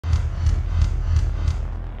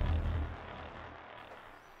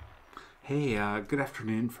Hey, good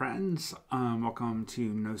afternoon, friends. Welcome to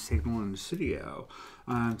No Signal in the Studio.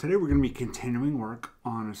 Today we're going to be continuing work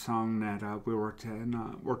on a song that we worked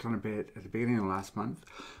on a bit at the beginning of last month,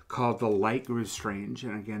 called "The Light Grew Strange."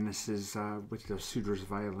 And again, this is with the Sudre's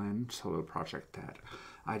Violin solo project that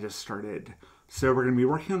I just started. So we're going to be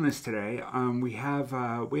working on this today. We have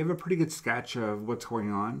a pretty good sketch of what's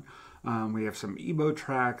going on. We have some ebow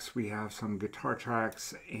tracks, we have some guitar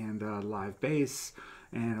tracks, and live bass,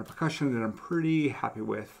 and a percussion that I'm pretty happy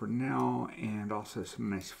with for now, and also some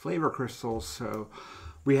nice flavor crystals. So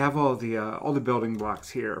we have all the building blocks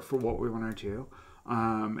here for what we want to do.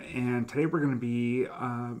 And today we're going to be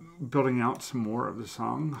building out some more of the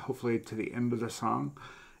song, hopefully to the end of the song.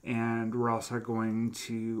 And we're also going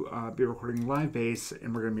to be recording live bass,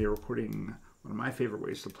 and we're going to be recording one of my favorite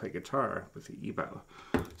ways to play guitar with the ebow.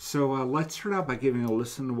 So let's start out by giving a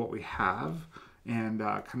listen to what we have and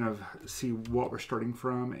kind of see what we're starting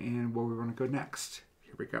from and where we want to go next.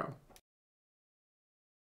 Here we go.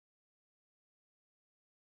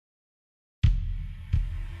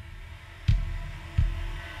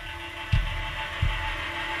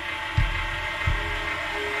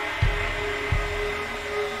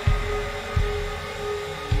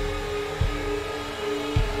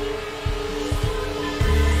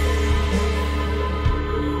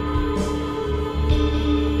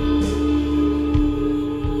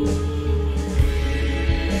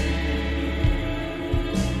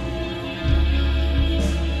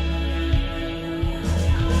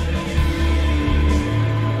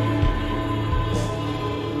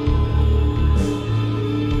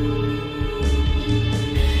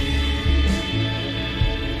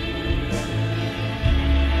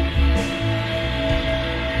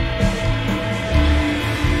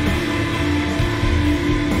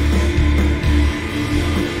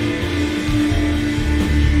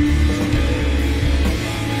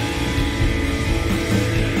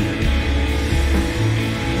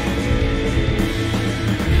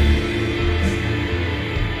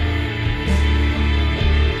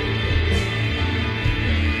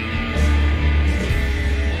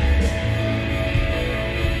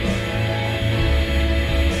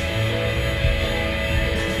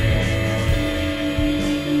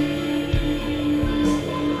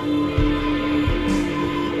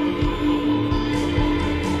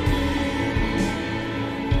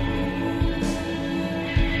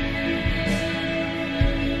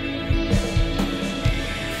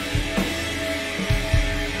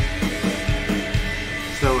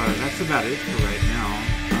 That's about it for right now.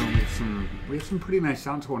 We have some pretty nice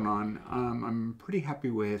sounds going on. I'm pretty happy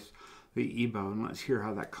with the ebow, and let's hear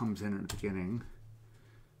how that comes in at the beginning.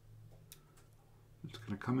 It's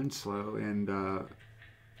going to come in slow, and going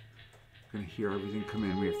to hear everything come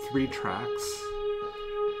in. We have 3 tracks.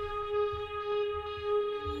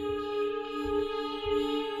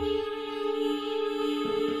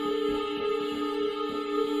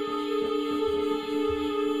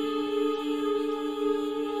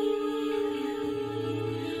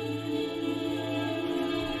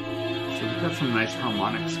 We've got some nice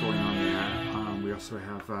harmonics going on there. We also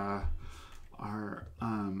have our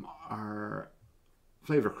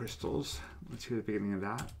flavor crystals. Let's hear the beginning of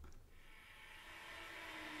that.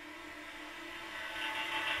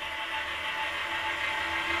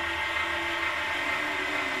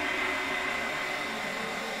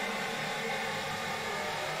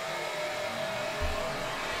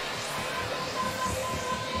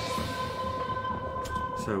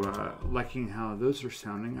 So liking how those are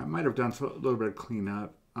sounding. I might have done a little bit of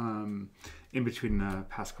cleanup in between the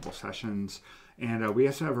past couple sessions. And we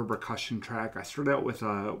also have a percussion track. I started out with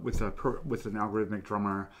an algorithmic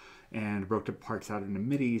drummer and broke the parts out into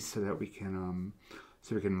MIDI so that we can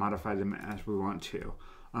modify them as we want to.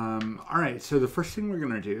 All right, so the first thing we're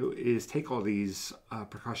gonna do is take all these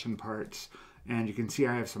percussion parts, and you can see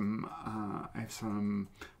I have some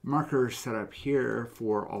markers set up here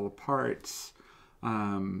for all the parts.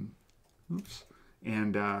 So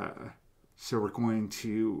we're going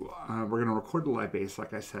to record the live bass,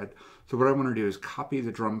 like I said. So what I want to do is copy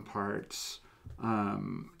the drum parts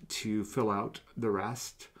to fill out the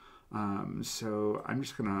rest. So I'm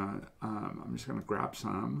just gonna grab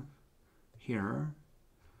some here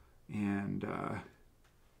and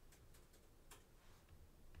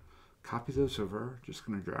copy those over. Just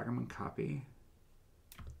gonna drag them and copy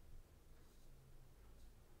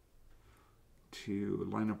to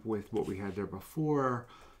line up with what we had there before.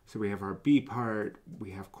 So we have our B part,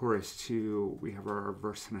 we have chorus 2, we have our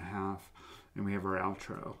verse and a half, and we have our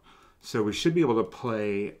outro. So we should be able to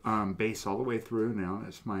play bass all the way through now.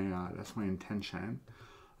 That's my intention.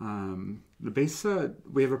 The bass,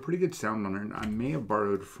 we have a pretty good sound on it. I may have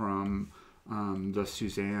borrowed from the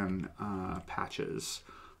Suzanne patches.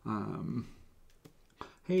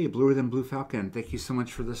 Hey, Bluer Than Blue Falcon, thank you so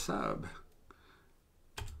much for the sub.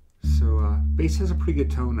 So bass has a pretty good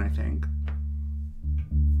tone, I think.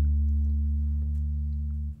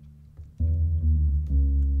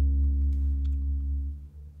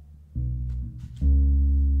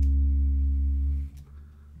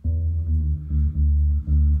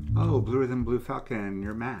 Oh, Bluer Than Blue Falcon,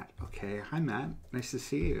 you're Matt. Okay, hi Matt, nice to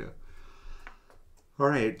see you. All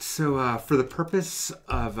right, so for the purpose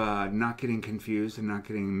of not getting confused and not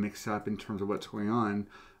getting mixed up in terms of what's going on,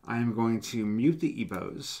 I'm going to mute the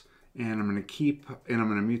ebows, and I'm going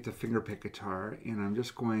to mute the fingerpick guitar, and I'm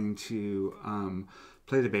just going to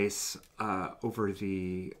play the bass over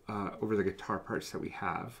the guitar parts that we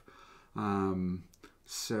have.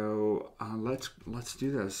 So let's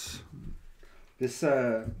do this. This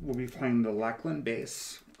we'll be playing the Lackland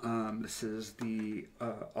bass. This is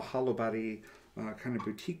a hollow body kind of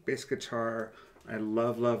boutique bass guitar. I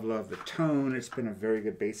love the tone. It's been a very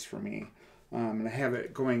good bass for me. And I have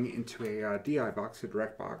it going into a DI box, a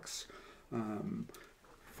direct box,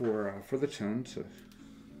 for the tone. So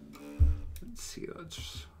let's see.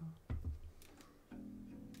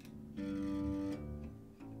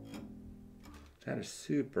 That is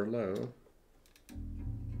super low.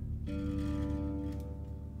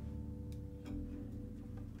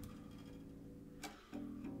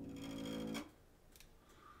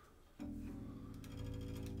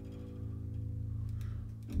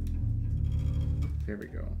 There we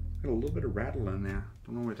go. Got a little bit of rattle in there.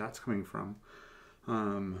 Don't know where that's coming from.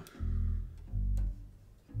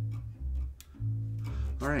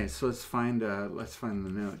 All right, so let's find the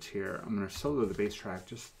notes here. I'm going to solo the bass track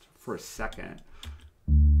just for a second.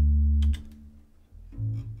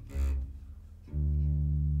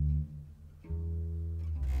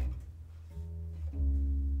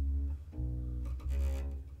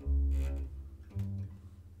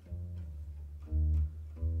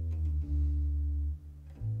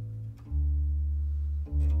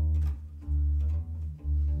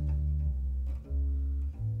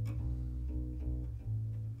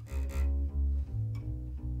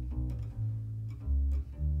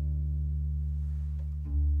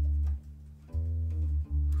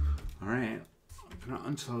 Alright, I'm going to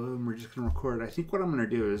unsolo and we're just going to record. I think what I'm going to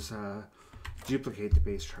do is duplicate the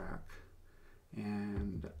bass track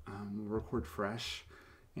and we'll record fresh,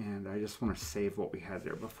 and I just want to save what we had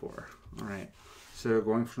there before. Alright, so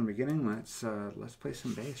going from the beginning, let's play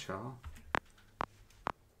some bass, y'all.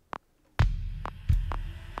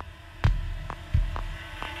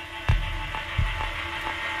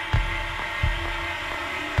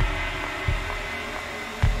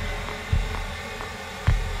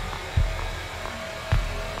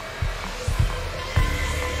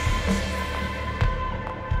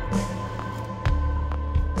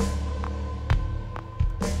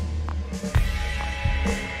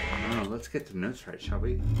 Let's get the notes right, shall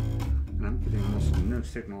we? And I'm getting almost no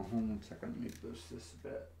signal. Hold on 1 second. Let me boost this a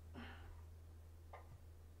bit.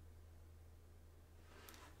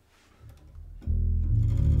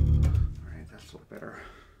 All right, that's a little better.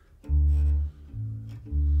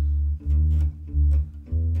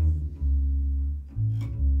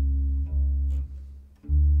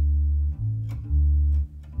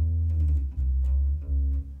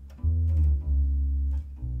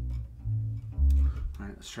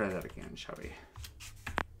 Let's try that again, shall we?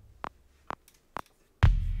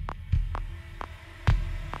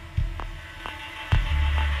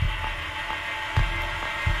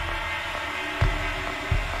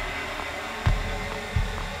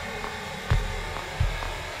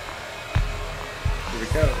 Here we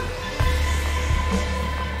go.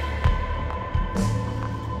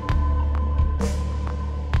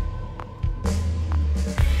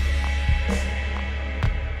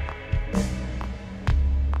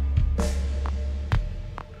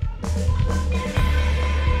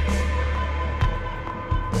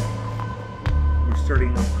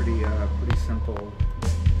 Starting off pretty simple.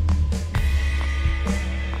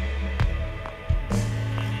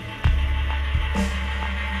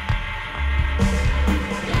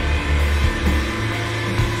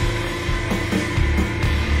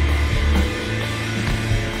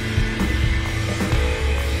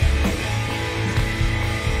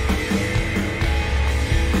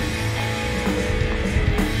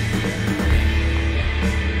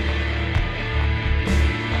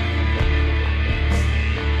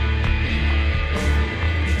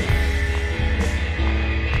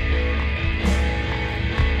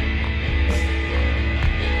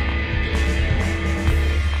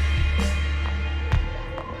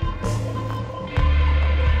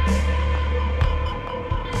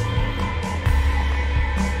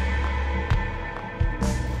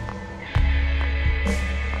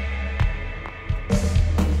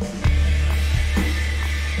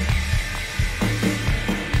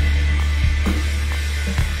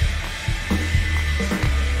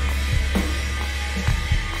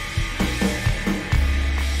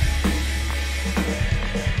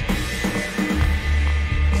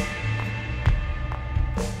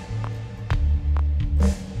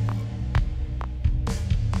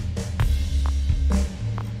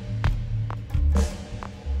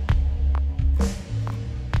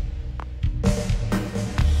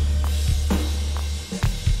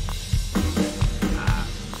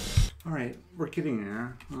 Alright, we're getting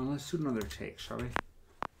there. Let's do another take, shall we?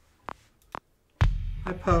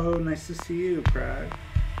 Hi, Poe. Nice to see you, Brad.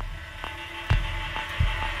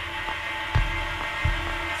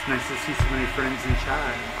 It's nice to see so many friends in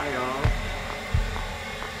chat. Hi, y'all.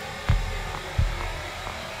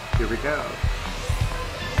 Here we go.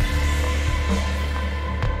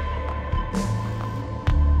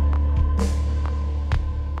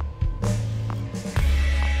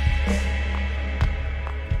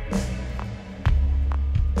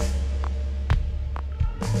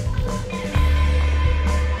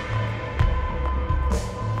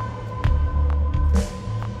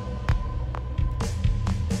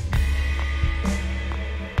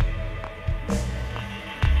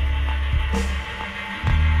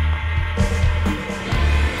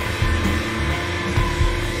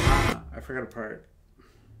 I forgot a part.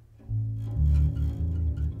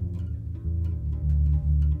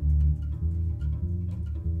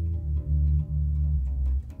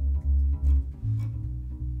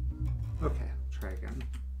 Okay, try again.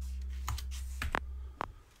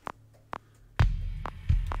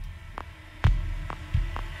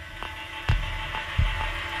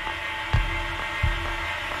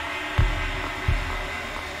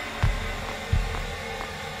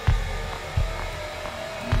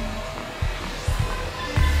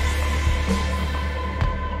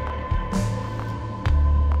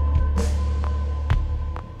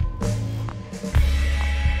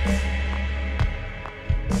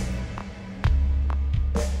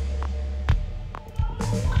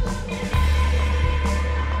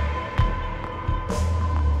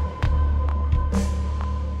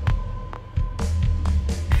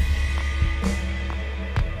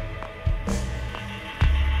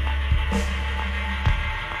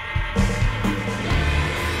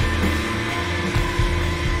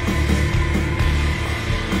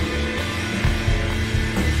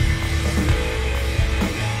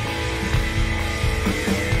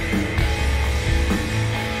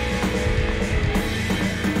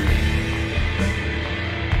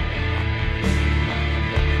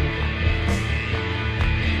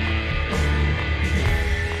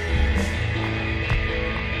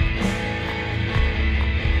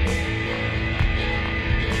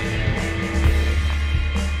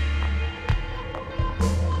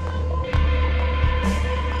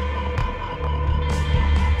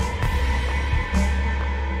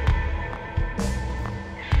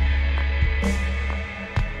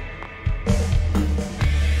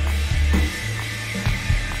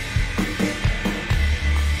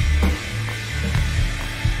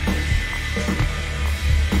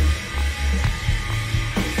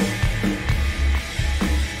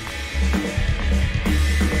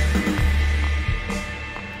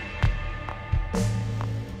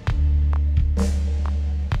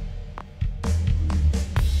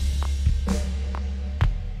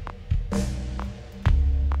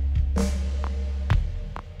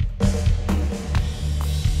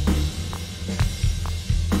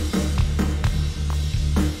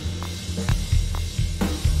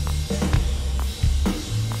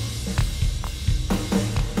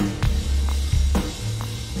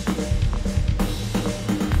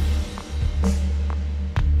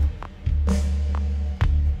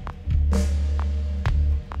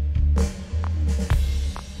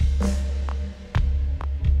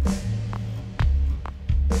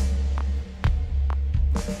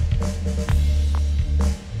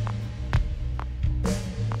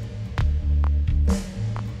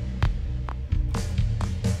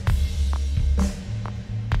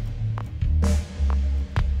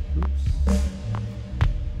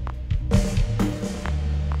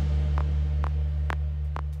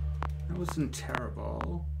 Wasn't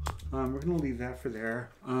terrible. We're gonna leave that for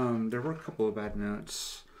there. There were a couple of bad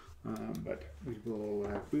notes, but we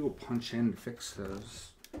will punch in to fix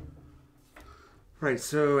those. Right.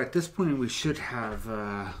 So at this point, we should have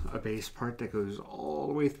a bass part that goes all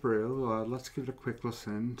the way through. Let's give it a quick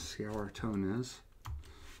listen, see how our tone is,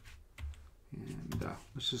 and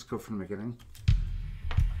let's just go from the beginning.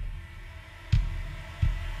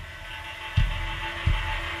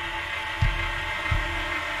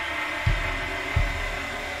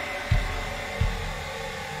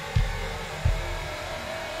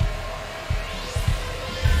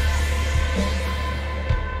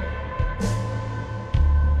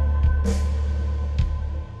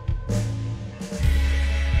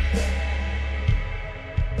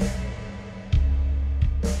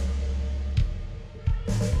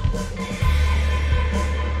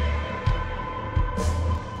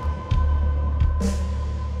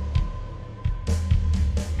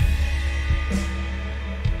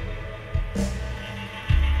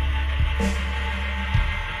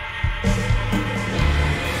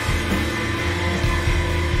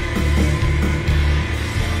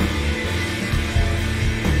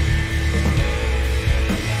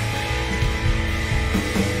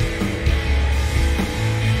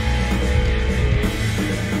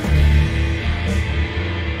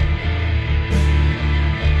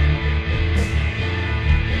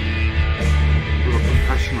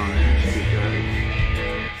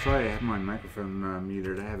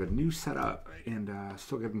 new setup and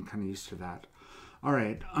still getting kind of used to that. All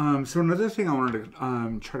right, so another thing I wanted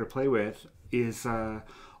to try to play with is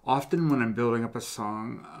often when I'm building up a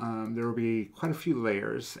song, there will be quite a few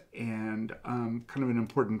layers, and kind of an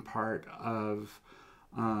important part of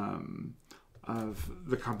the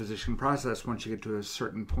composition process once you get to a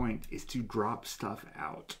certain point is to drop stuff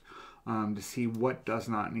out. To see what does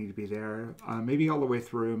not need to be there, maybe all the way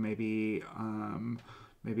through, maybe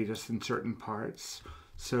just in certain parts.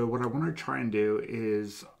 So what I want to try and do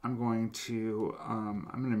is I'm going to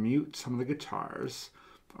mute some of the guitars.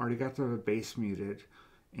 Already got the bass muted,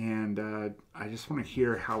 and I just want to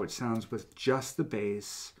hear how it sounds with just the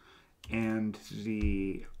bass and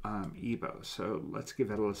the ebow. So let's give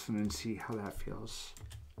that a listen and see how that feels.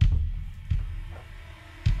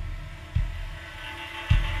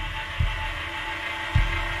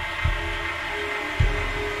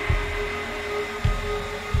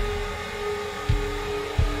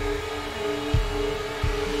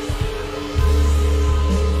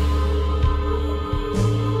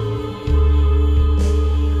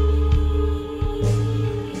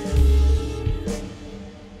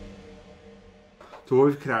 So what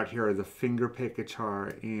we've cut out here are the finger pick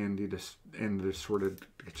guitar and the distorted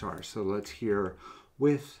guitar. So let's hear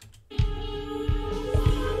with. I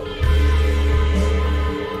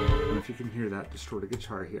don't know if you can hear that distorted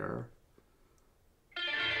guitar here.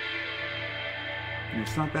 And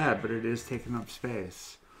it's not bad, but it is taking up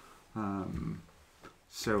space.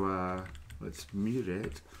 So let's mute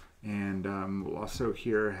it, and we'll also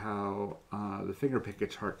hear how the finger pick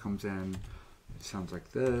guitar comes in. It sounds like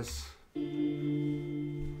this.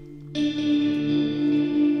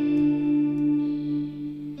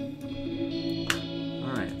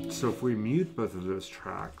 Alright, so if we mute both of those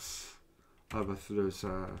tracks, both of those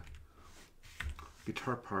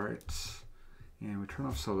guitar parts, and we turn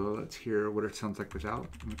off solo, let's hear what it sounds like without.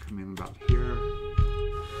 I'm going to come in about here.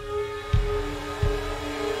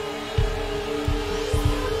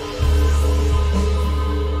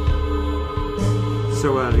 So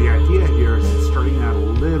the idea here is it's starting out a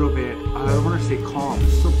little bit, I don't want to say calm,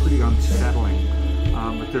 it's still pretty unsettling,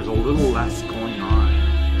 but there's a little less going on.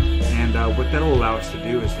 And what that'll allow us to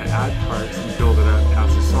do is to add parts and build it up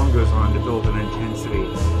as the song goes on, to build an intensity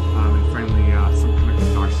and finally some kind of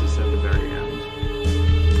catharsis at the very end.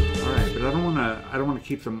 All right, but I don't want to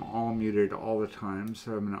keep them all muted all the time,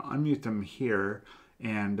 so I'm going to unmute them here,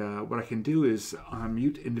 and what I can do is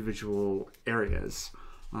mute individual areas.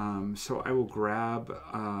 So I will grab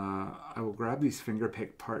these finger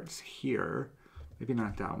pick parts here. Maybe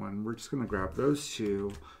not that one. We're just going to grab those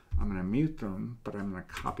two. I'm going to mute them, but I'm going to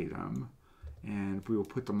copy them, and we will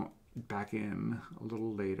put them back in a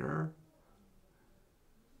little later.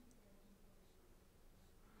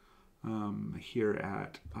 Here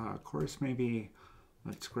at chorus, maybe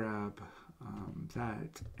let's grab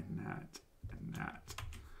that and that and that,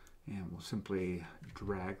 and we'll simply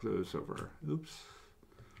drag those over. Oops.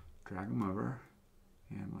 Drag them over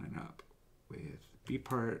and line up with B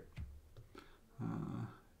part. Line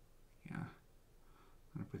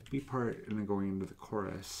up with B part, and then going into the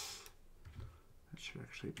chorus. That should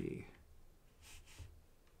actually be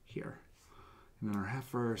here. And then our half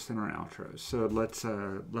verse and our outro. So let's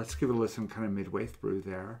give it a listen kind of midway through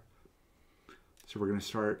there. So we're going to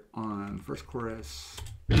start on first chorus.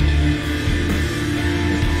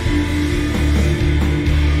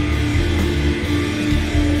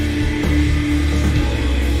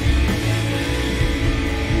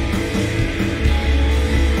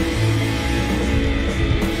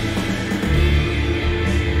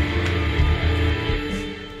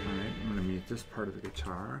 This part of the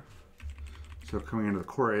guitar. So coming into the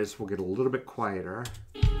chorus, we'll get a little bit quieter.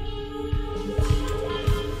 Here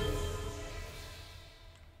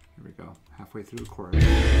we go, halfway through the chorus.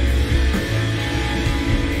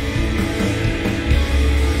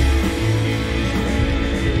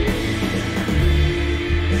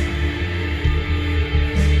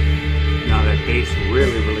 Now that bass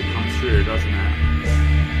really comes through, doesn't it?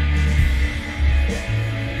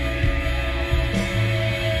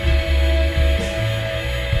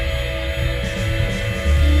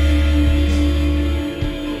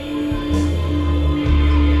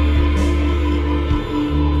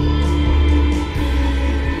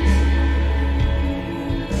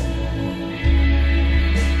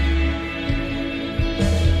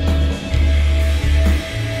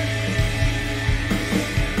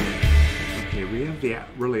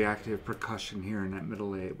 Really active percussion here in that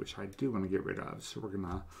middle eight, which I do want to get rid of. So we're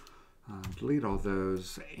gonna delete all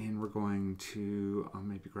those, and we're going to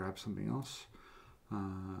maybe grab something else.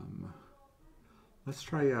 Let's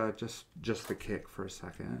try just the kick for a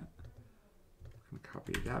second.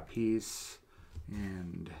 Copy that piece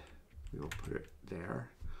and we will put it there,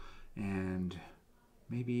 and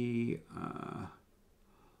maybe a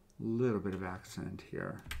little bit of accent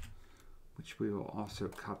here, which we will also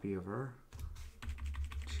copy over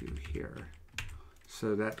to here.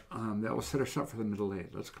 So that that will set us up for the middle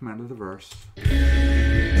eight. Let's come out of the verse.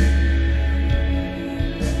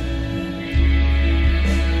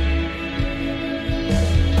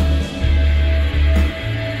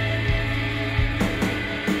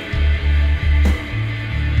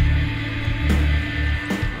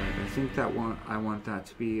 I want that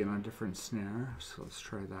to be in a different snare, so let's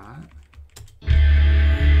try that.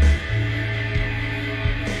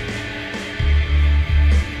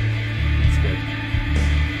 That's good.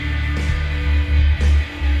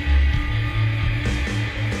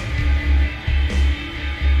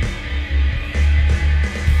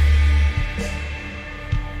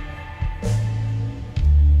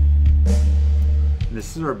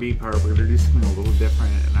 This is our B part. We're going to do something a little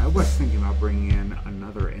different, and I was thinking about bringing in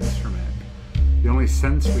another instrument. The only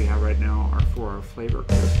scents we have right now are for our flavor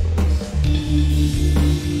crystals. We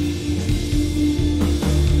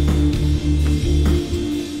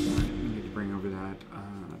need to bring over that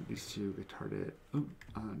these two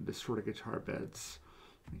distorted guitar beds.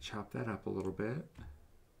 Let me chop that up a little bit.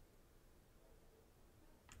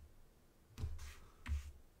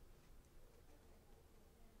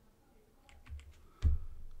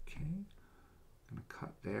 Okay, I'm gonna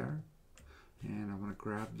cut there. And I want to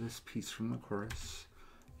grab this piece from the chorus,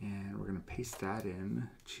 and we're going to paste that in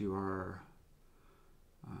to our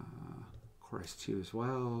chorus 2 as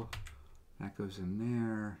well. That goes in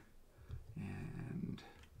there, and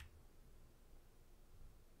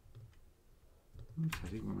oops, I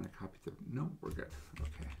think we're going to copy the, no, we're good.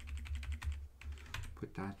 Okay,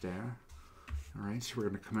 put that there. All right, so we're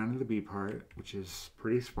going to come out of the B part, which is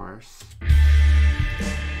pretty sparse.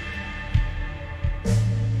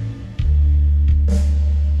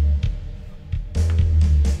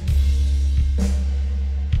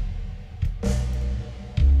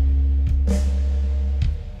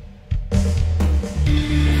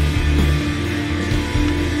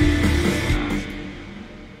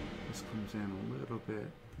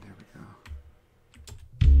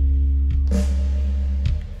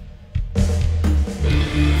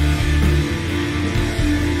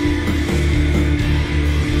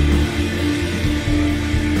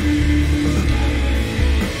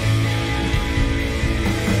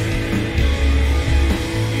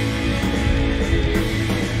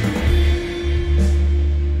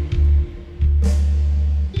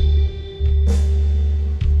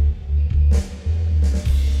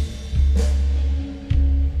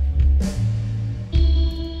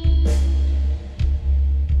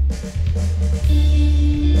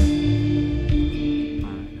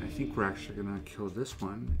 Actually gonna kill this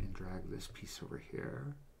one and drag this piece over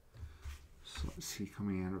here. So let's see,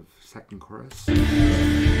 coming out of second chorus.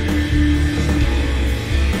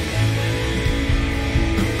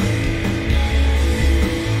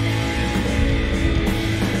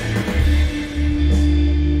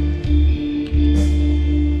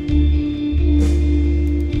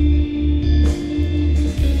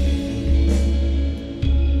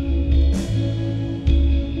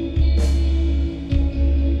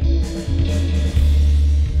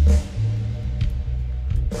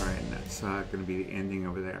 Going to be the ending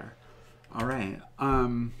over there. All right.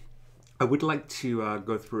 I would like to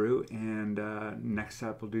go through and next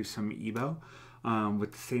up we'll do some ebow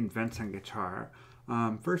with the St. Vincent guitar.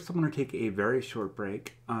 First, I'm going to take a very short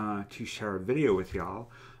break to share a video with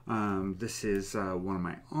y'all. This is one of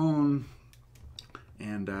my own,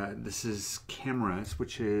 and this is Cameras,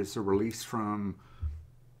 which is a release from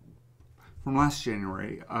last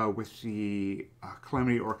January with the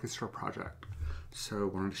Calamity Orchestra project. So I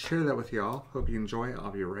wanted to share that with y'all. Hope you enjoy.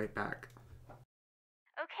 I'll be right back.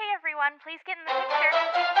 Okay, everyone, please get in the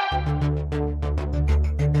picture.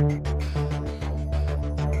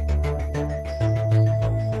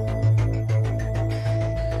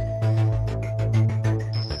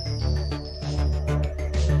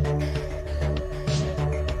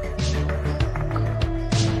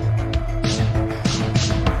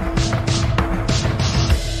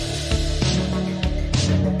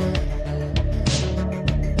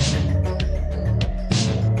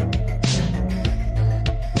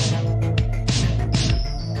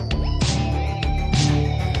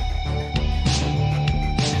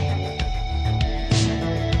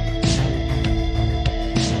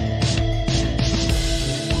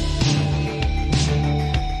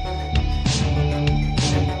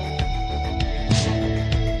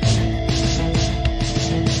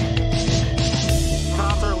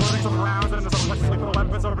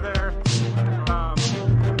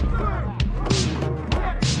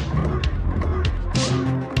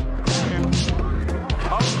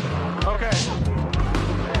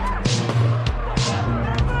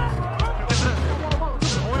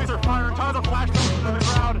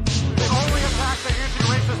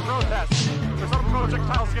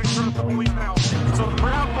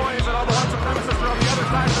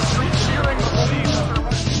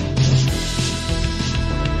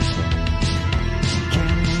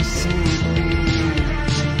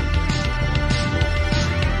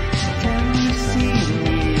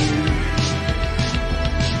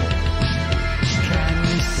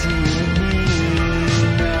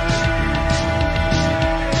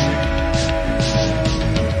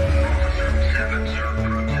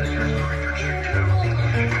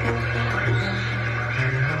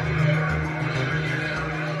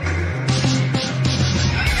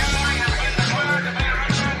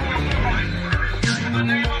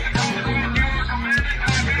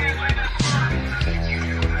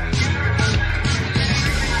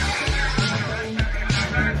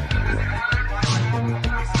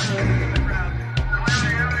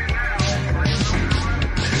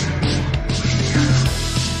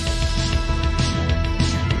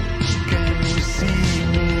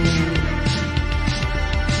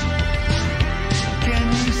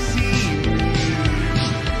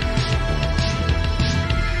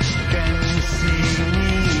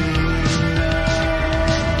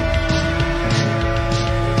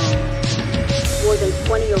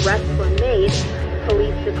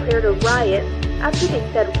 a riot after they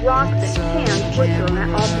said rocks and cans were thrown at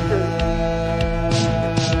officers.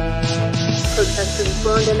 Protesters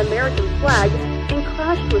burned an American flag and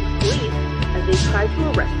clashed with police as they tried to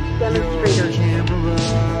arrest demonstrators.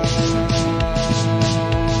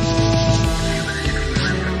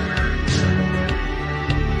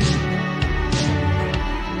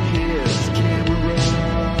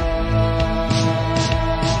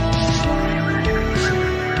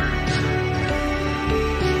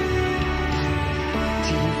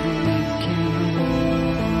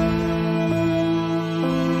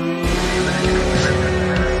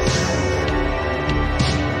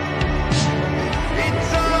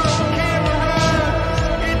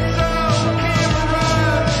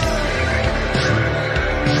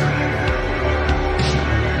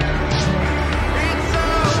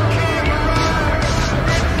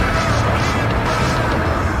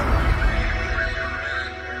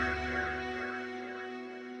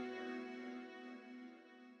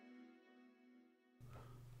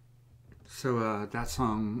 So that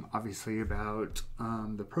song, obviously about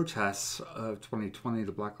the protests of 2020,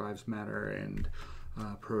 the Black Lives Matter and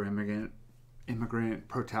pro-immigrant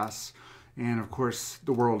protests. And of course,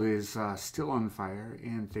 the world is still on fire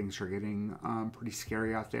and things are getting pretty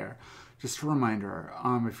scary out there. Just a reminder,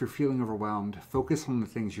 if you're feeling overwhelmed, focus on the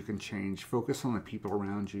things you can change. Focus on the people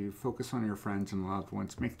around you. Focus on your friends and loved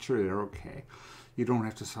ones. Make sure they're okay. You don't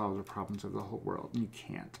have to solve the problems of the whole world. You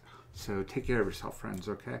can't. So take care of yourself, friends,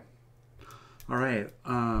 okay? All right,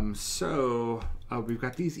 we've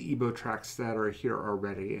got these ebow tracks that are here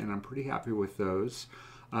already, and I'm pretty happy with those,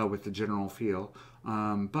 with the general feel.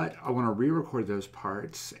 But I want to re-record those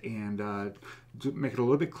parts and make it a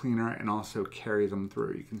little bit cleaner and also carry them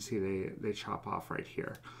through. You can see they chop off right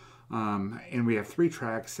here. And we have 3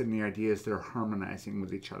 tracks, and the idea is they're harmonizing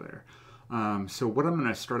with each other. So what I'm going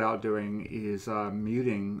to start out doing is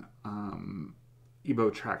muting ebow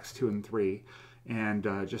tracks 2 and 3. And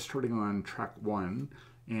just starting on track 1,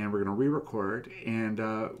 and we're going to re-record, and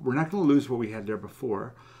we're not going to lose what we had there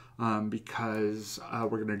before because we're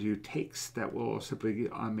going to do takes that will simply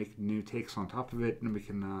make new takes on top of it, and we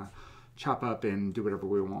can chop up and do whatever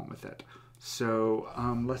we want with it. So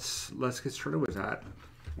let's get started with that.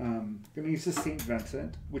 I'm going to use the St.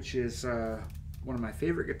 Vincent, which is one of my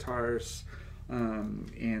favorite guitars,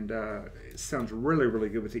 and it sounds really, really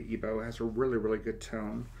good with the ebow. It has a really, really good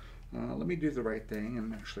tone. Let me do the right thing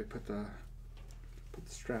and actually put the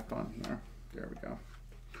strap on here. There we go.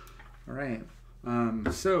 All right.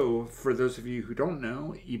 So for those of you who don't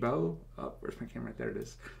know, ebow, where's my camera? There it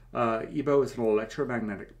is. Ebow is an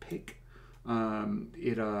electromagnetic pick.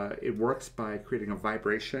 It works by creating a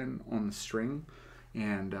vibration on the string.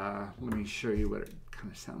 And let me show you what it kind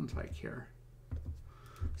of sounds like here.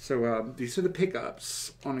 So these are the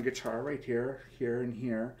pickups on a guitar right here, here, and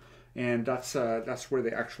here. And that's where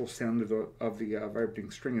the actual sound of the vibrating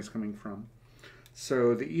string is coming from.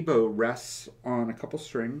 So the ebow rests on a couple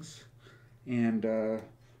strings, and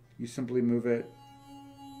you simply move it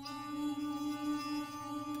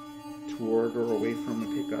toward or away from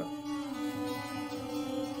the pickup.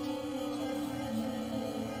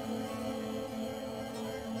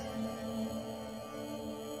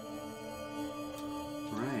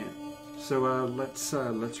 All right. So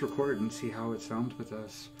let's record and see how it sounds with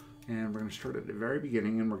us. And we're going to start at the very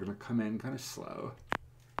beginning, and we're going to come in kind of slow.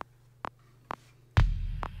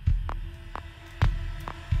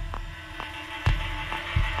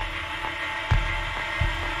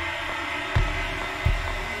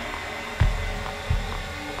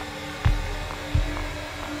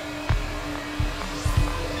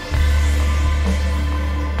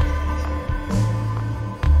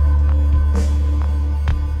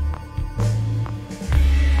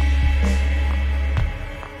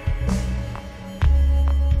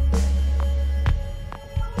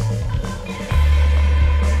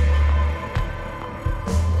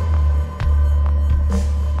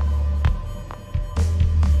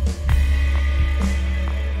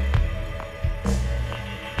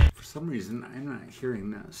 For some reason, I'm not hearing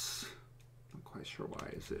this. Not quite sure why.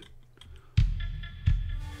 Is it?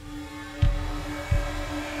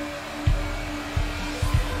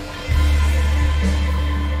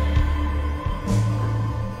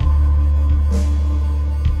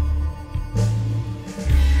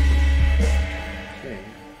 Okay.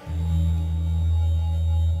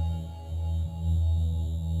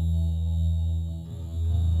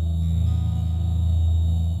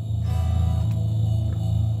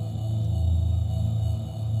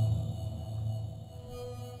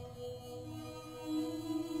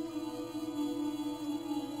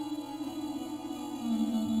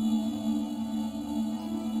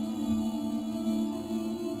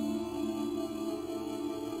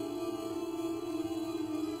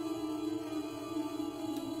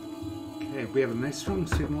 we have a nice strong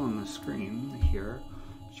signal on the screen here.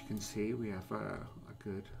 As you can see, we have a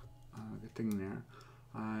good thing there.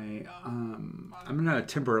 I'm gonna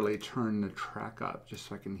temporarily turn the track up just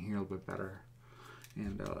so I can hear a little bit better.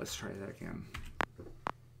 And let's try that again.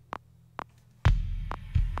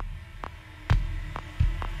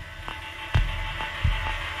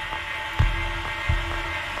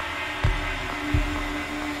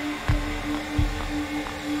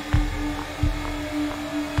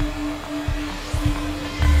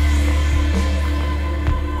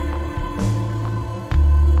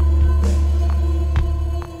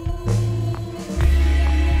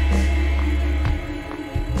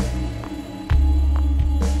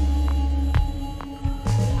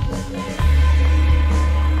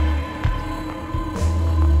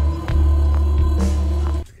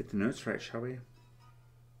 Notes right, shall we? Okay,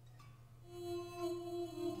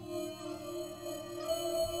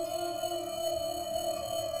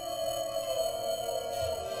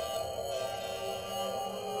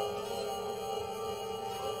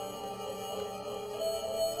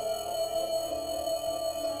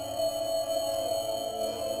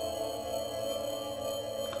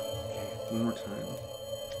 one more time.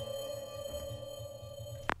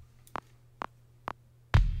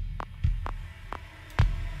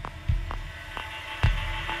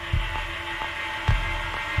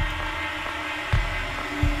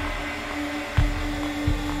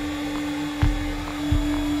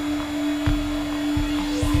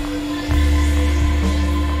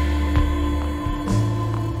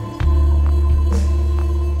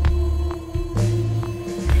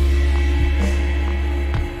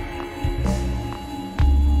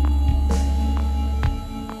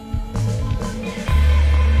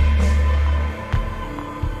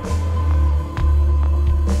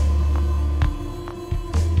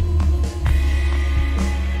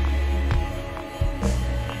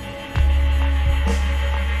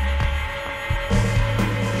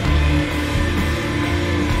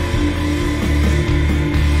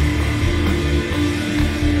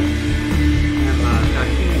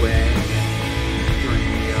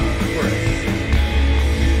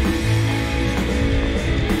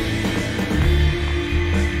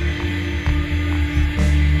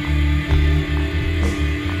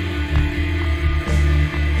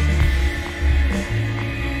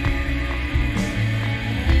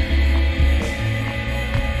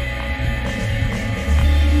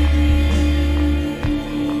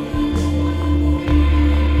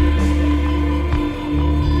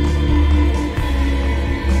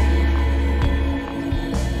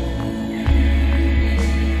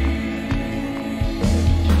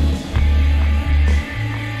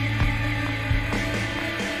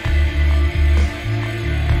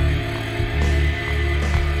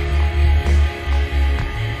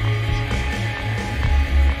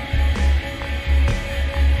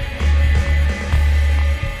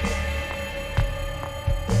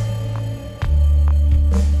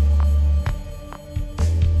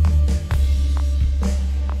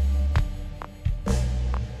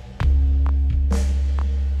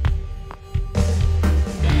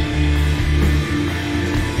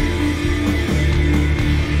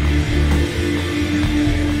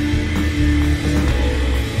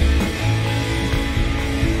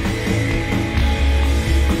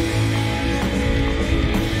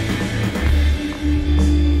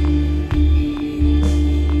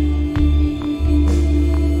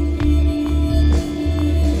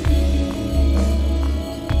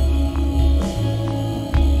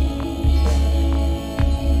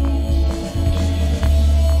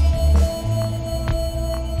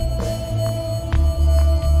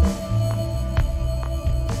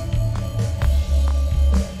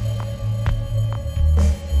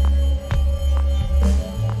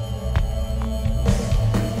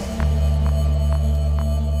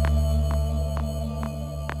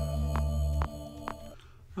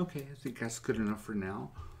 Okay, I think that's good enough for now.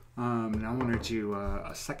 Now I want to do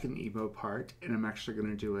a second ebow part, and I'm actually going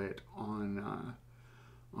to do it on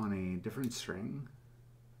a different string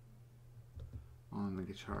on the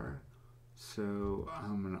guitar. So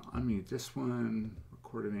I'm going to unmute this one,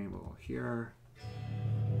 record enable here.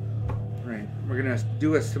 All right, we're going to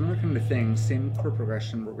do a similar kind of thing, same chord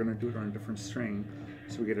progression. We're going to do it on a different string,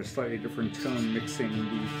 so we get a slightly different tone mixing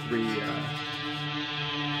the three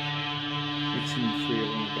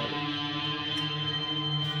along together.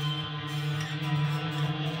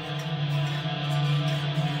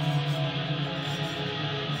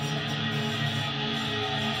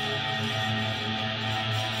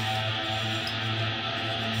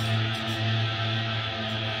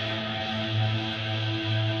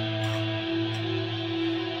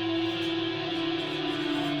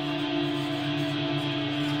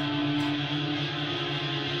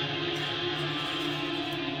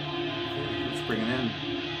 bring it in.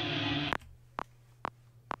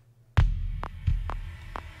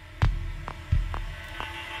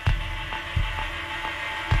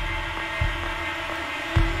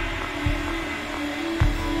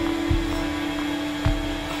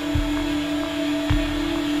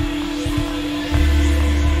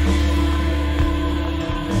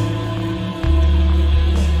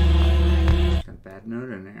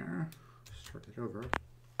 Note in there. Start it over.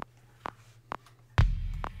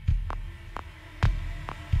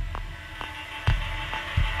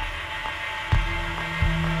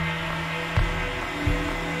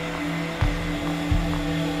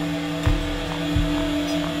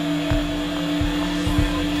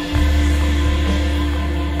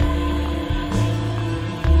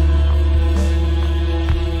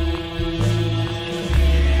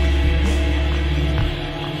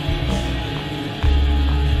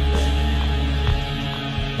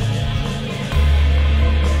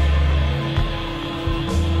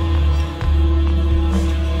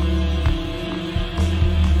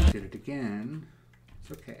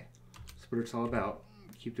 Okay, that's what it's all about.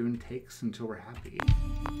 Keep doing takes until we're happy.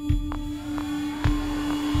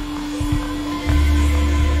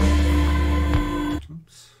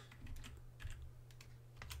 Oops.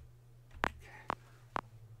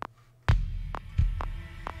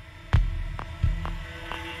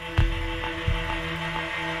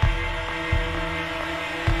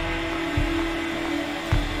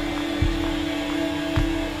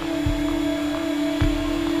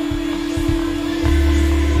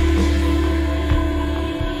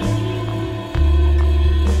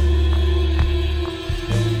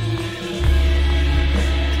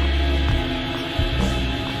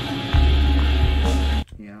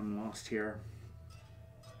 Here.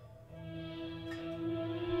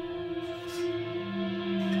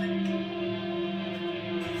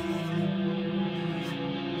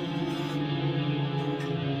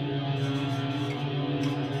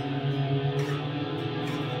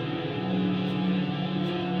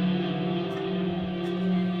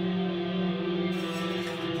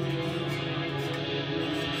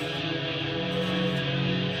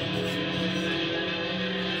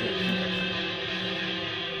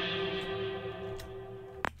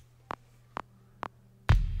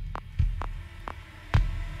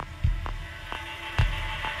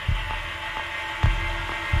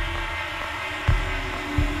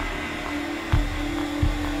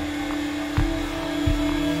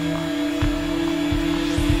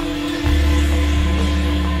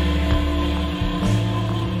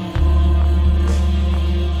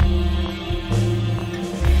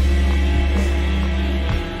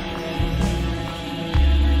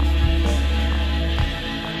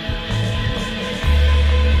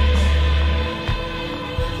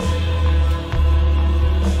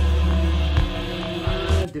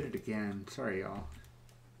 Sorry, y'all.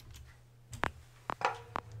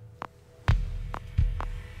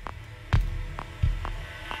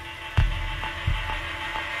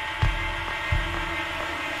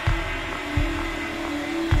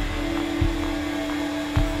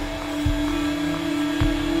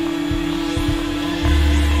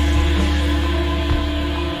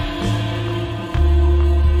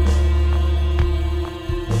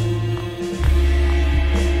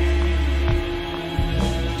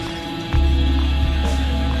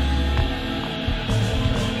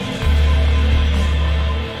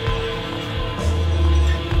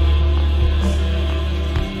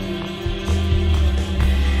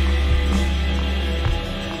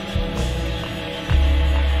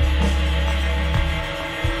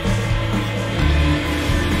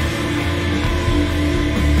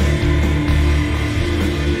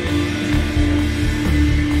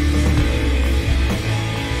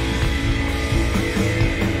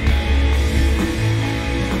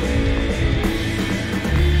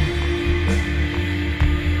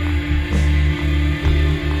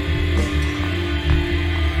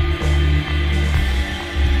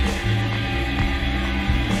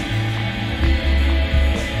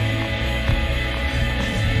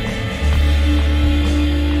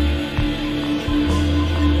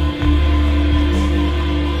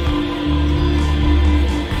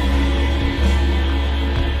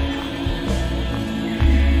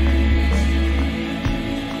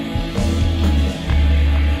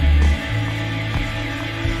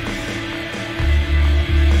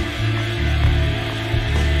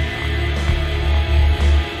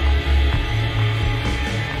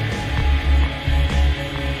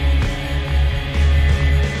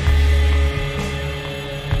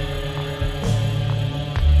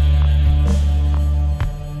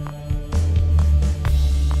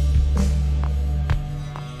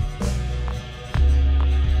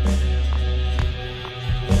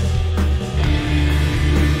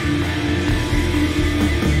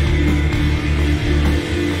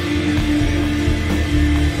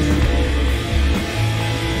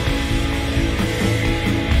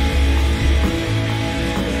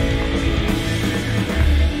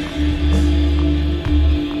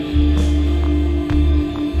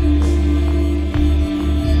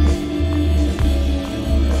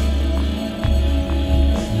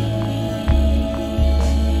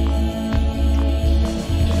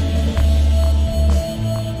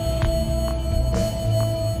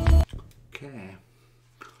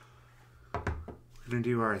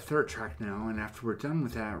 third track now, and after we're done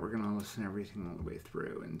with that, we're going to listen to everything all the way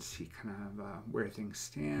through and see kind of where things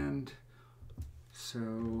stand. So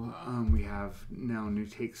we have now new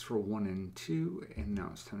takes for 1 and 2, and now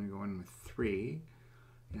it's time to go in with 3.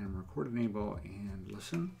 And I'm record enable and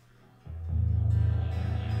listen.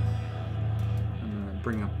 I'm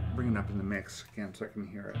going to bring it up in the mix again so I can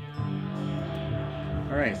hear it.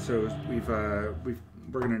 All right, so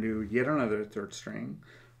we're going to do yet another third string,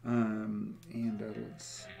 and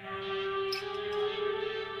let's.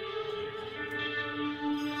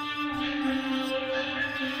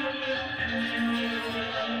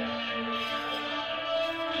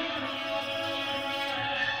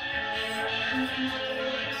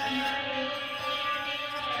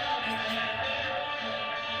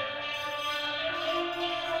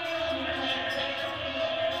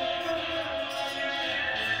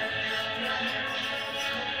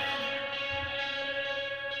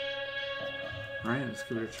 All right, let's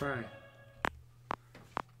give it a try.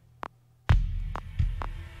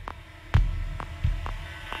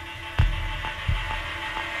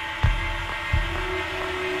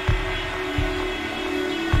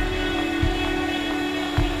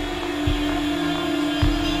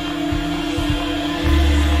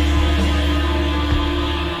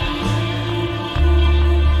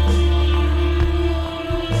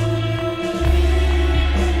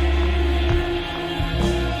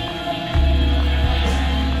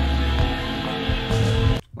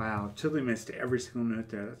 Totally missed every single note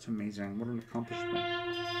there. That's amazing. What an accomplishment.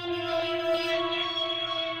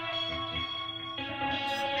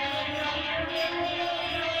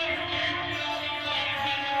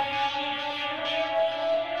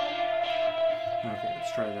 Okay,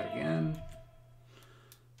 let's try that again.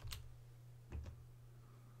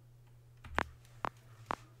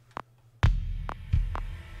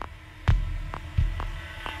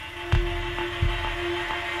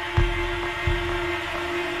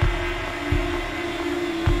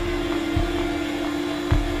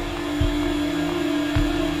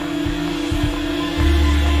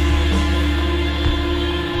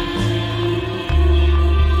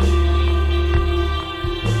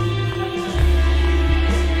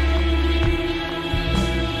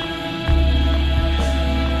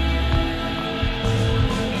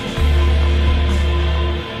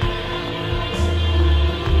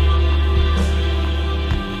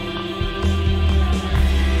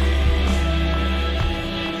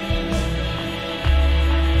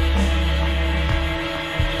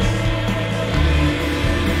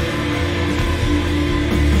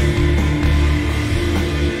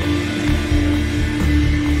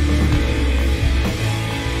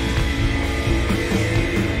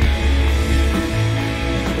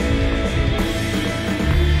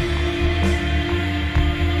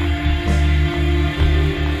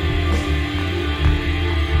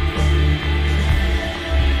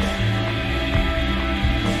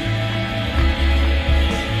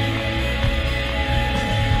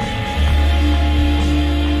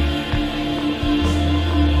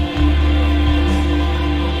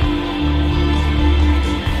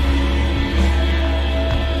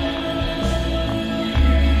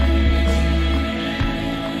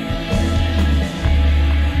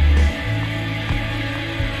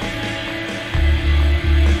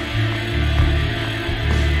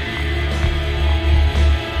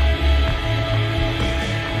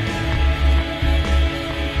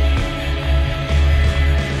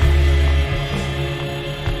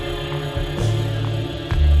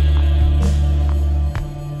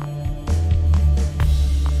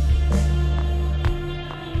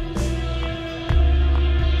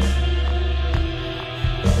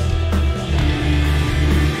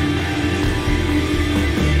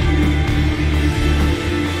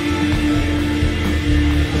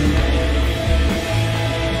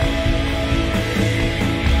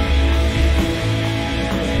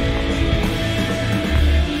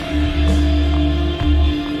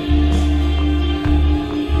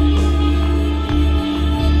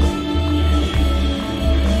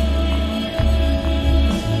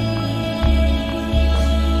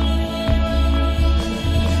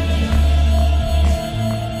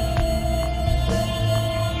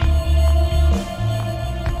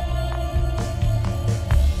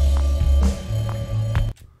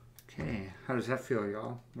 How does that feel,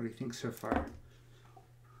 y'all? What do you think so far?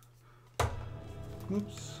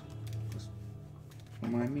 Oops.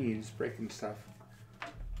 Don't mind me, just breaking stuff.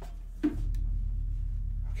 Okay.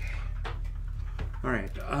 All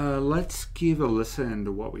right, let's give a listen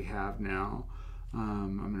to what we have now.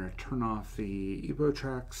 I'm going to turn off the ebow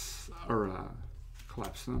tracks, or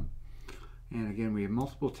collapse them. And again, we have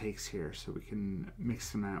multiple takes here, so we can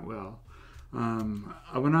mix them at will.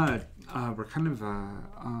 We're kind of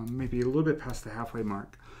maybe a little bit past the halfway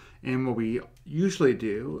mark. And what we usually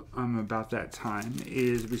do about that time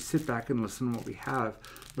is we sit back and listen to what we have.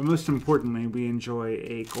 But most importantly, we enjoy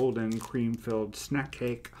a golden cream-filled snack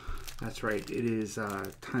cake. That's right, it is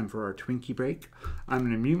time for our Twinkie break. I'm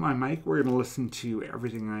going to mute my mic. We're going to listen to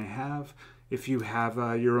everything I have. If you have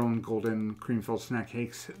your own golden cream-filled snack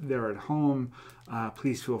cakes there at home,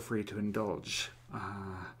 please feel free to indulge.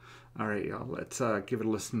 All right, y'all, let's give it a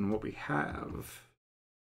listen to what we have.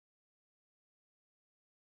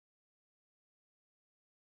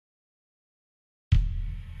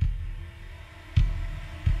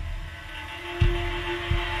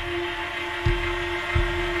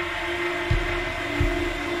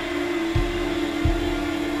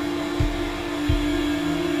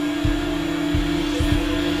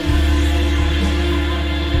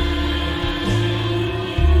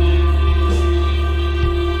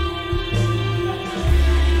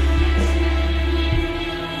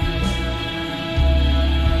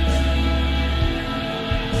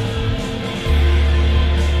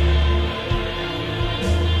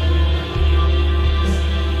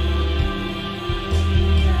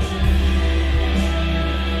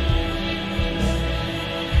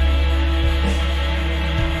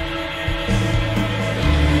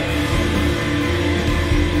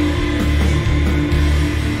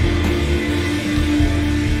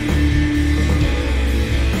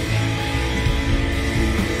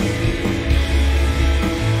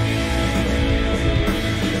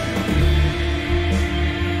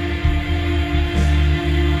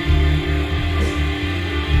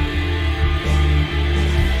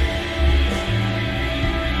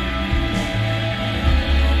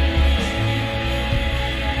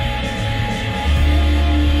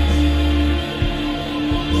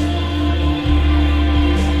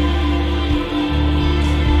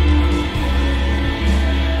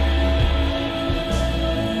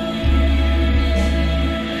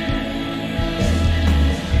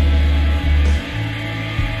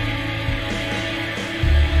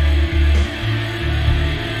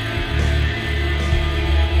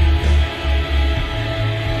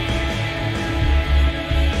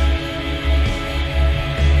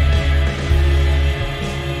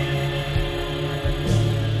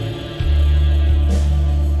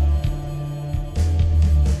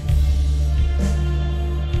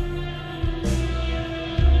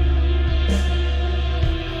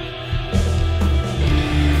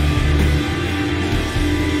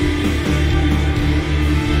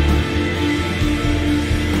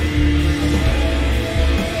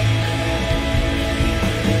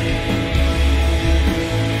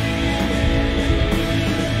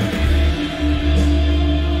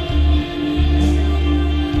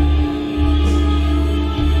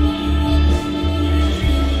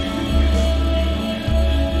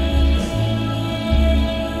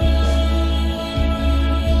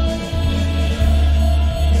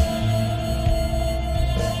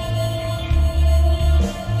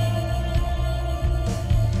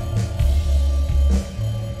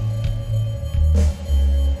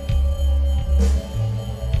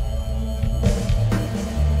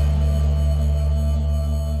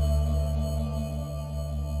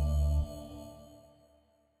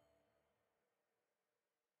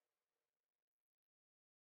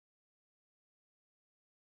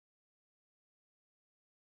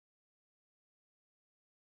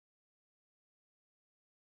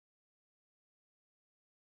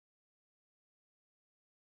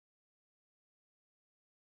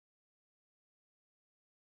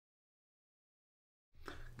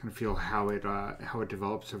 Kind of feel how it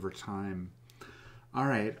develops over time. All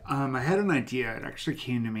right, I had an idea. It actually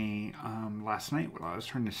came to me last night when I was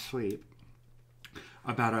trying to sleep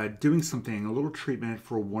about doing something, a little treatment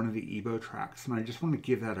for one of the ebow tracks, and I just want to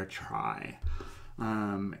give that a try. What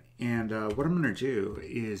I'm going to do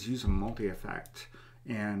is use a multi-effect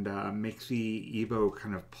and make the ebow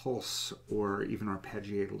kind of pulse or even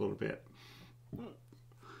arpeggiate a little bit.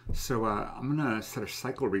 So I'm going to set a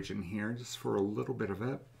cycle region here just for a little bit of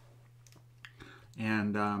it.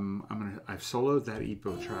 And I've soloed that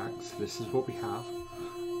ebow track, so this is what we have.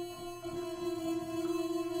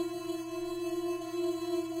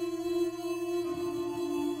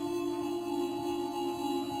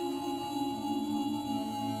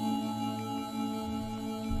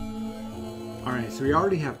 Alright, so we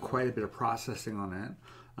already have quite a bit of processing on it,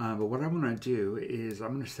 but what I'm going to do is I'm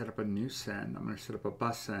going to set up a new send. I'm going to set up a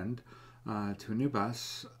bus send to a new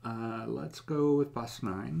bus. Let's go with bus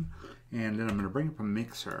 9, and then I'm going to bring up a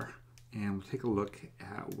mixer, and we'll take a look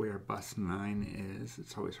at where bus 9 is.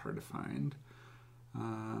 It's always hard to find.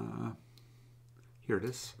 Here it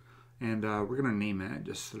is. And we're going to name it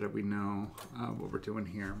just so that we know what we're doing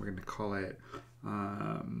here. We're going to call it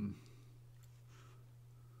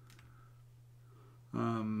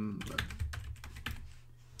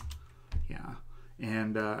yeah.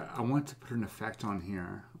 And I want to put an effect on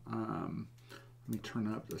here. Let me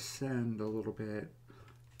turn up the send a little bit.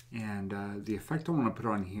 And the effect I want to put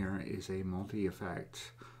on here is a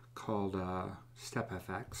multi-effect called Step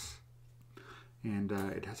FX. And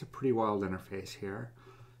it has a pretty wild interface here.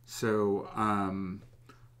 So I'm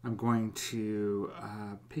going to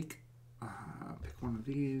pick one of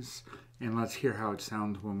these, and let's hear how it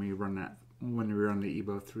sounds when we run the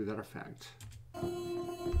ebow through that effect.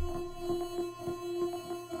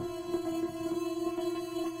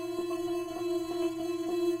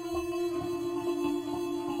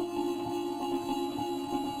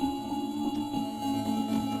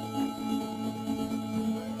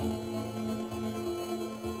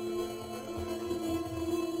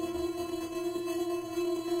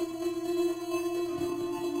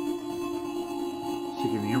 So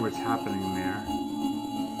you can hear what's happening there.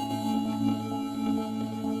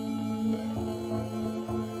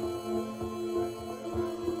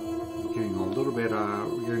 We're getting a little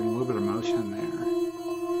bit of motion there.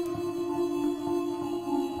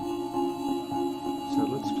 So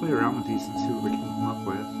let's play around with these and see what we can come up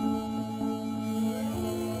with.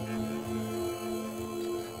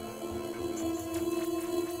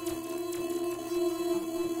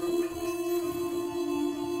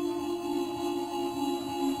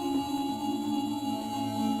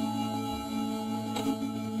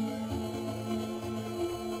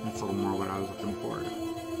 That's a little more what I was looking for.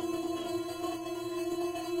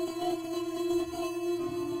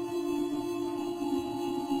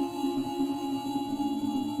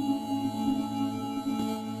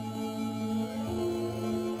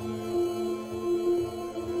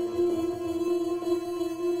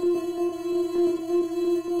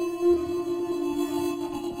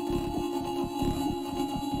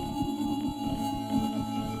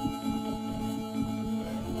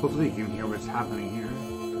 Hopefully you can hear what's happening here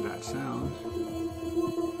to that sound.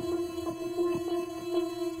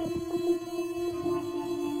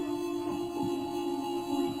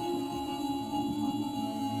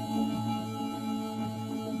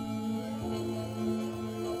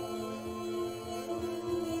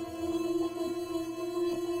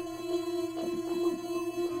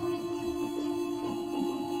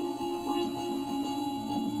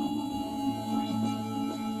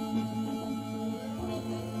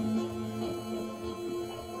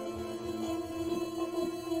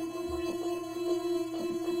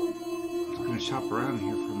 Shop around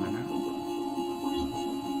here for a minute.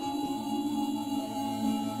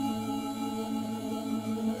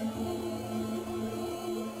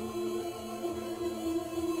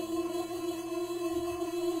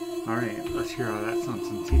 Alright, let's hear how that sounds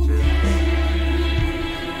in Sudre.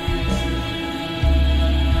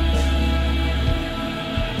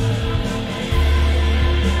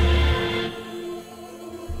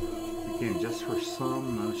 Again, just for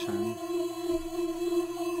some motion.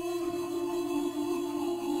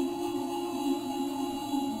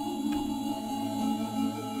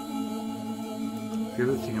 The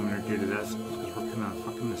other thing I'm going to do to this, because we're kind of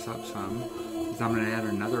fucking this up some, is I'm going to add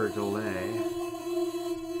another delay.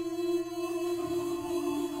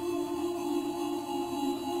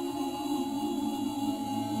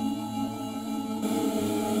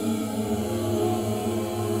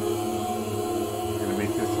 We're going to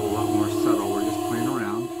make this a lot more subtle. We're just playing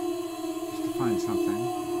around, just to find something.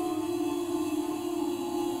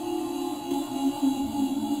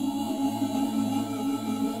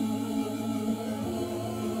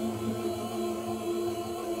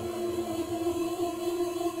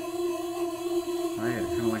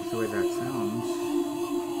 The way that sounds.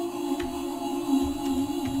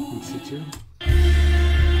 In situ.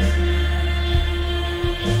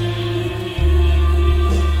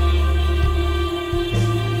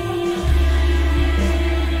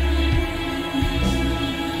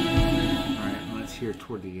 Alright, let's hear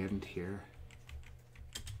toward the end here.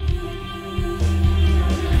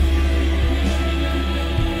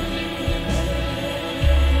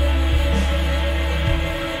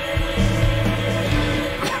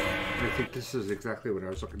 This is exactly what I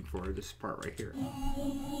was looking for, this part right here.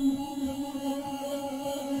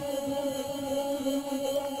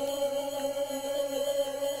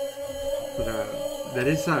 But that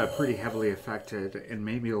is pretty heavily affected, and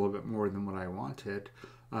maybe a little bit more than what I wanted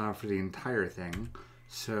for the entire thing.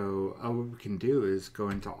 So what we can do is go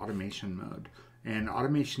into automation mode. And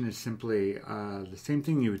automation is simply the same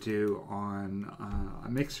thing you would do on a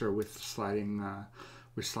mixer with sliding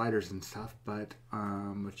with sliders and stuff, but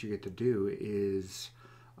what you get to do is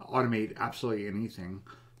automate absolutely anything.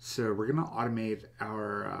 So we're going to automate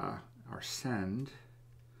our send,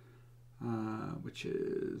 which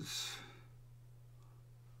is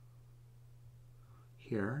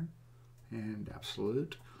here, and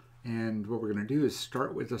absolute. And what we're going to do is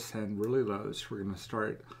start with the send really low. So we're going to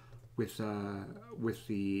start with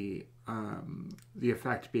the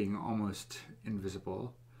effect being almost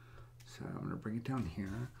invisible. So I'm going to bring it down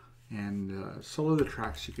here, and solo the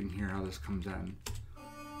tracks. You can hear how this comes in.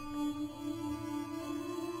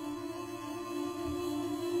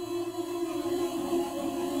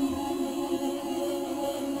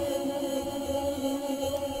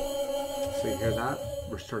 So you hear that?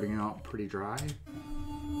 We're starting out pretty dry.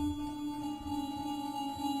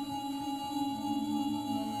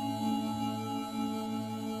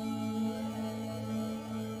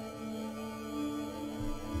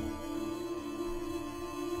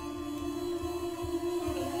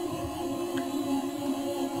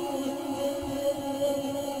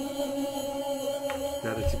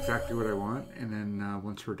 That is exactly what I want. And then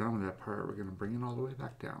once we're done with that part, we're going to bring it all the way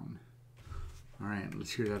back down. All right,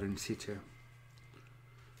 let's hear that in C2.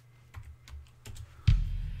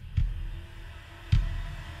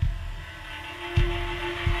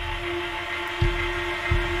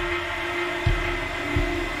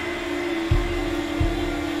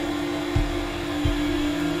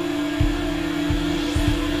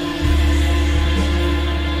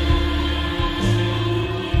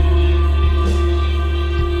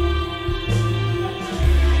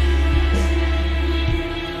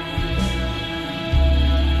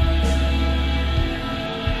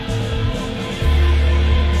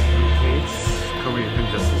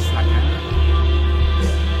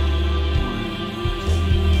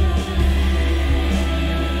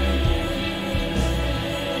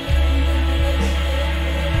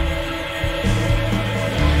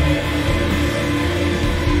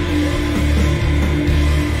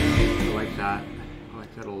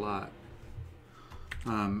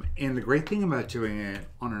 And the great thing about doing it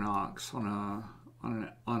on an aux,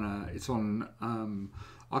 it's on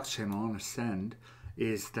aux channel on a send,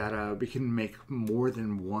 is that we can make more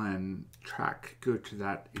than one track go to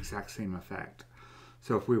that exact same effect.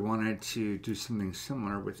 So if we wanted to do something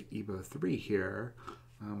similar with ebow 3 here,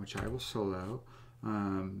 which I will solo,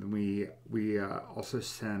 we also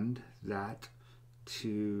send that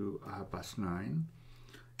to bus 9,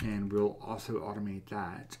 and we'll also automate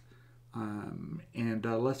that. And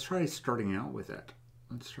let's try starting out with it.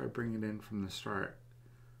 Let's try bringing it in from the start.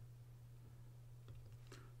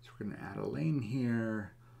 So we're going to add a lane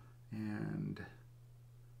here, and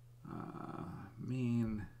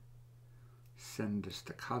main, send to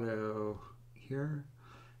staccato here,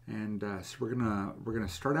 and so we're gonna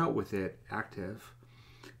start out with it active,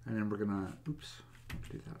 and then we're gonna do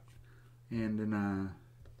that, and then we're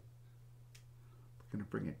gonna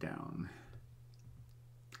bring it down.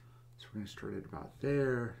 We're going to start it about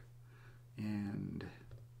there, and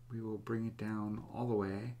we will bring it down all the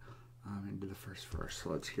way into the first verse. So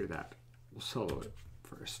let's hear that. We'll solo it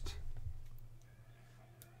first.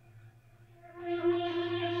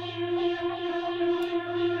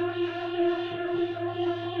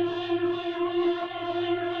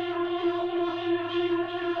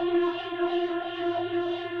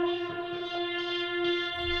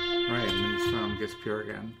 Right, and then the sound gets pure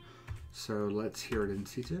again. So let's hear it in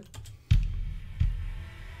C2.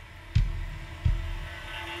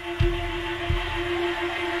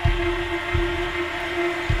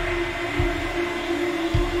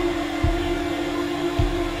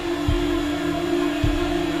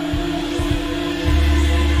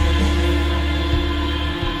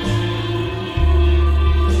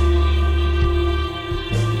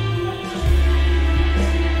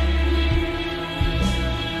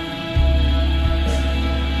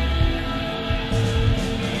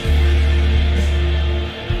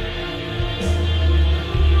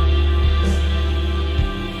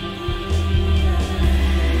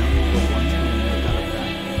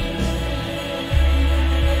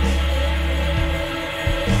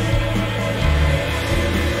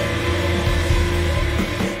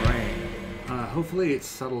 Hopefully it's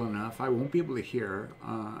subtle enough. I won't be able to hear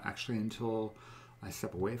actually until I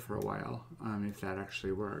step away for a while, if that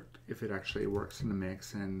actually worked, if it actually works in the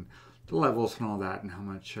mix and the levels and all that, and how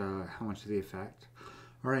much of the effect.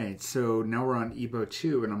 All right, so now we're on ebow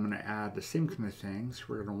 2, and I'm going to add the same kind of things.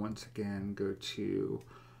 We're going to once again go to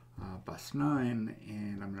bus 9,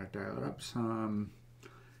 and I'm going to dial it up some,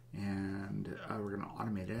 and we're going to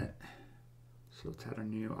automate it. So let's add a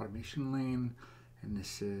new automation lane. And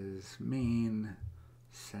this is main,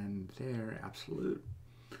 send there, absolute.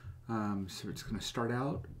 So it's going to start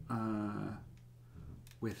out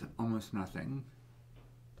with almost nothing.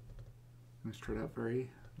 I'm going to start out very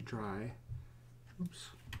dry. Oops.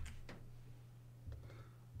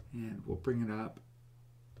 And we'll bring it up,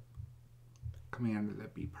 coming out of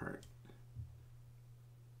that B part.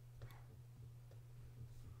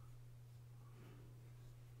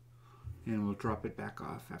 And we'll drop it back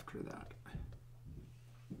off after that.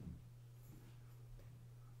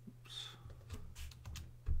 Oops.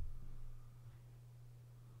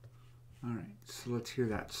 All right, so let's hear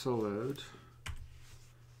that soloed.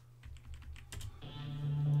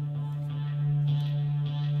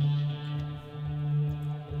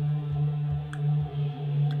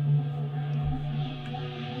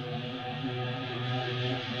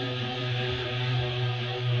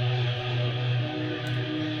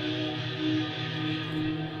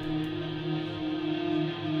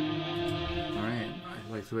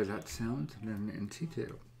 The way that sounds, and then in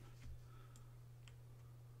C2.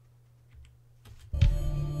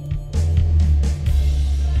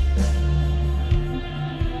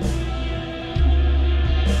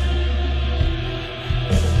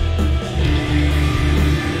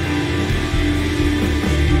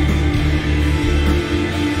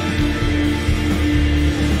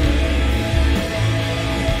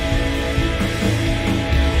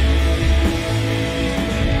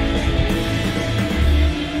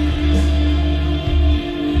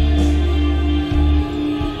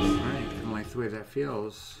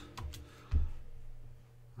 Feels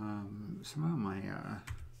somehow my there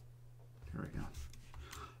we go.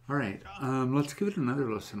 All right, let's give it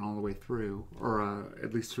another listen all the way through, or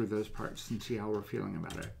at least through those parts, and see how we're feeling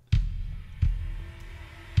about it.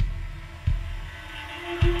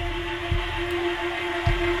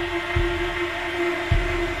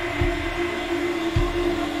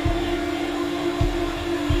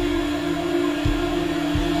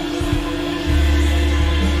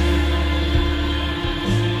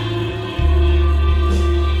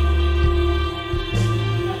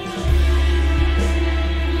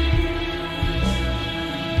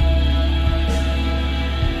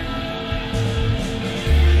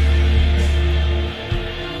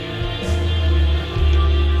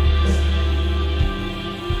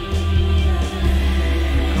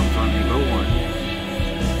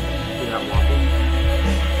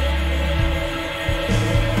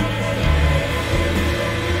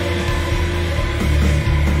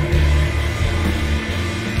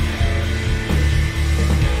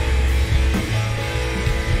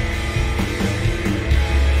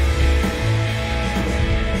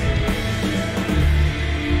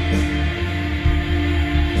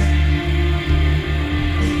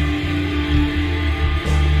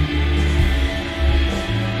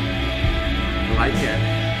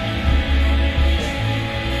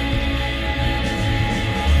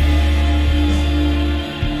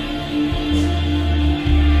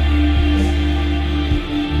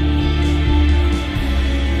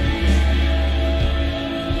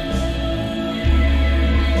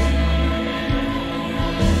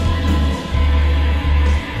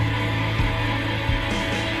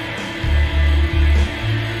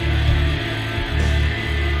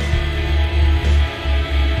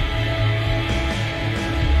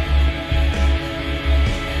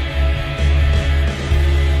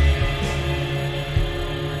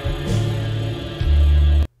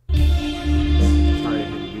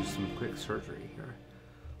 Surgery here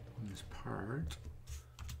on this part.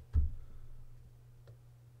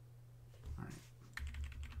 All right.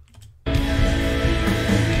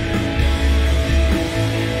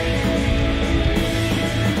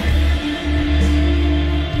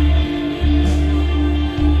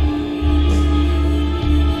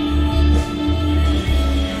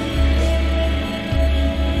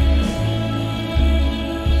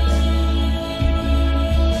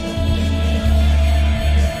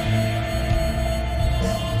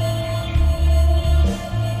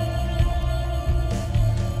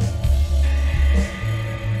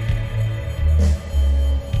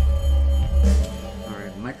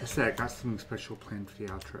 I got something special planned for the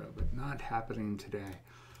outro, but not happening today.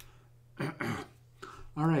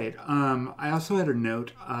 All right. I also had a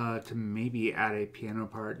note to maybe add a piano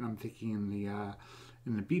part, and I'm thinking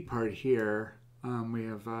in the B part here, we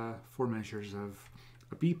have 4 measures of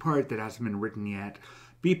a B part that hasn't been written yet.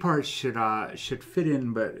 B parts should fit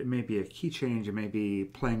in, but it may be a key change. It may be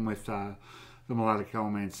playing with the melodic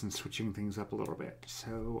elements and switching things up a little bit.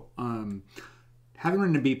 So. Haven't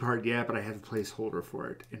written a B part yet, but I have a placeholder for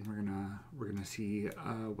it, and we're gonna see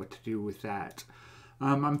what to do with that.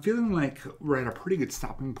 I'm feeling like we're at a pretty good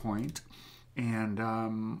stopping point. and I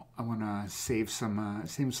want to save some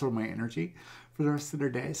of my energy for the rest of the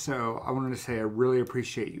day. So I wanted to say I really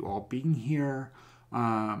appreciate you all being here.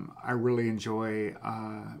 I really enjoy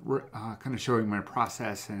kind of showing my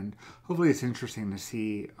process, and hopefully it's interesting to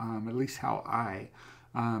see at least how I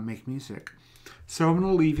make music. So I'm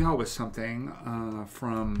going to leave y'all with something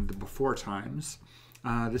from the before times.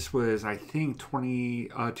 This was, I think,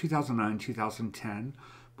 2009, 2010,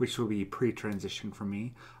 which will be pre-transition for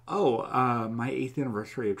me. Oh, my 8th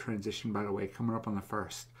anniversary of transition, by the way, coming up on the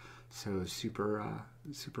 1st. So super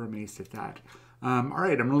amazed at that. All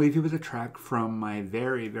right, I'm going to leave you with a track from my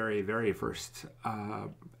very, very, very first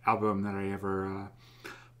album that I ever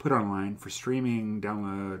put online for streaming,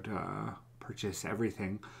 download, purchase,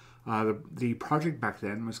 everything. The project back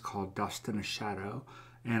then was called Dust in a Shadow,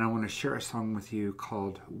 and I want to share a song with you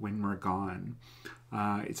called When We're Gone.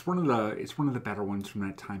 It's one of the better ones from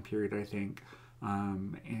that time period, I think,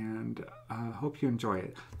 and hope you enjoy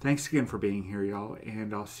it. Thanks again for being here, y'all,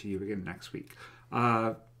 and I'll see you again next week.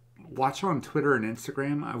 Watch on Twitter and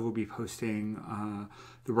Instagram. I will be posting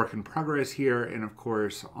the work in progress here, and of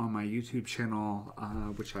course on my YouTube channel,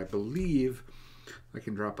 which I believe I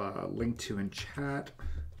can drop a link to in chat.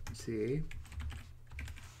 Let's see.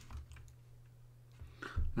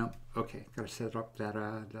 No, okay, gotta set up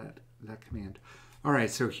that command. All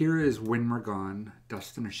right, so here is When We're Gone,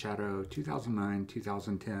 Dust in a Shadow, 2009,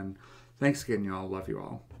 2010. Thanks again, y'all. Love you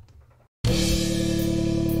all.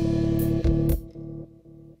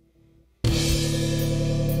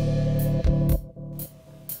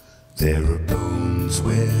 There are bones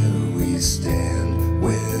where we stand,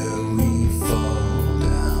 where we fall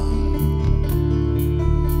down.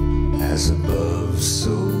 As above,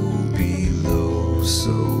 so below,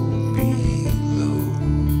 so below.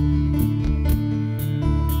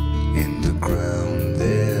 In the ground,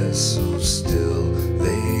 they're so still,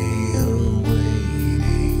 they are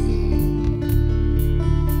waiting.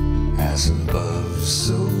 As above,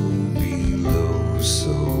 so below,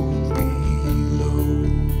 so below.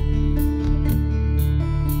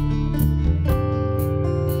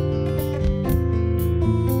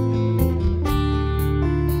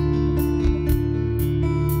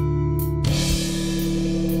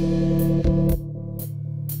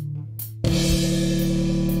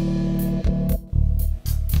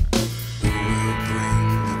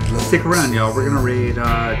 Stick around, y'all. We're gonna raid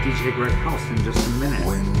DJ Greg House in just a minute.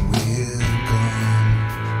 When we're gone,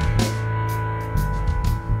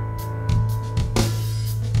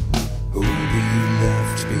 who'll be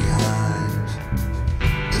left behind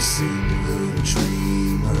to sing the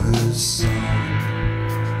dreamer's song?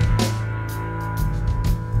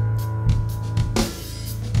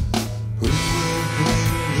 Who will bring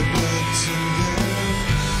the blood to them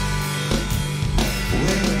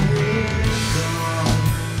when we're gone?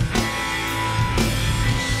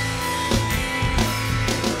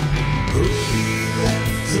 Who'll be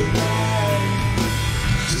left alive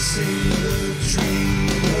to sing the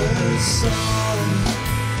dreamer's song?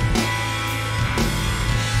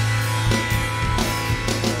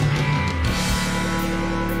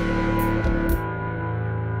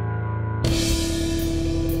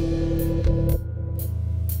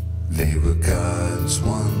 They were gods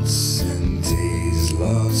once in days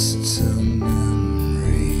lost to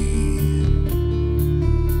memory.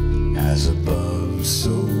 As above, so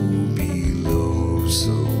below,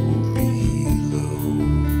 so below.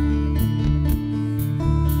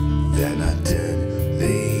 They're not dead,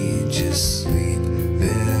 they just sleep,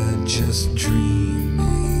 they're just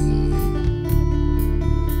dreaming.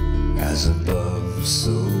 As above,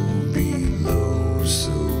 so below,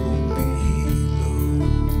 so below.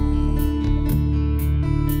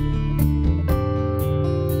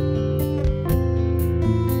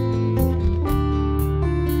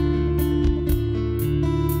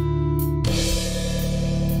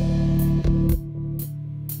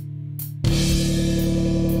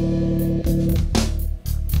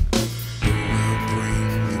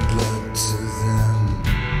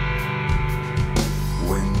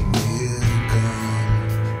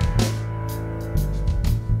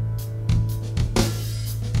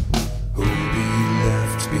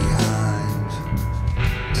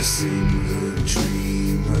 Sing the dream.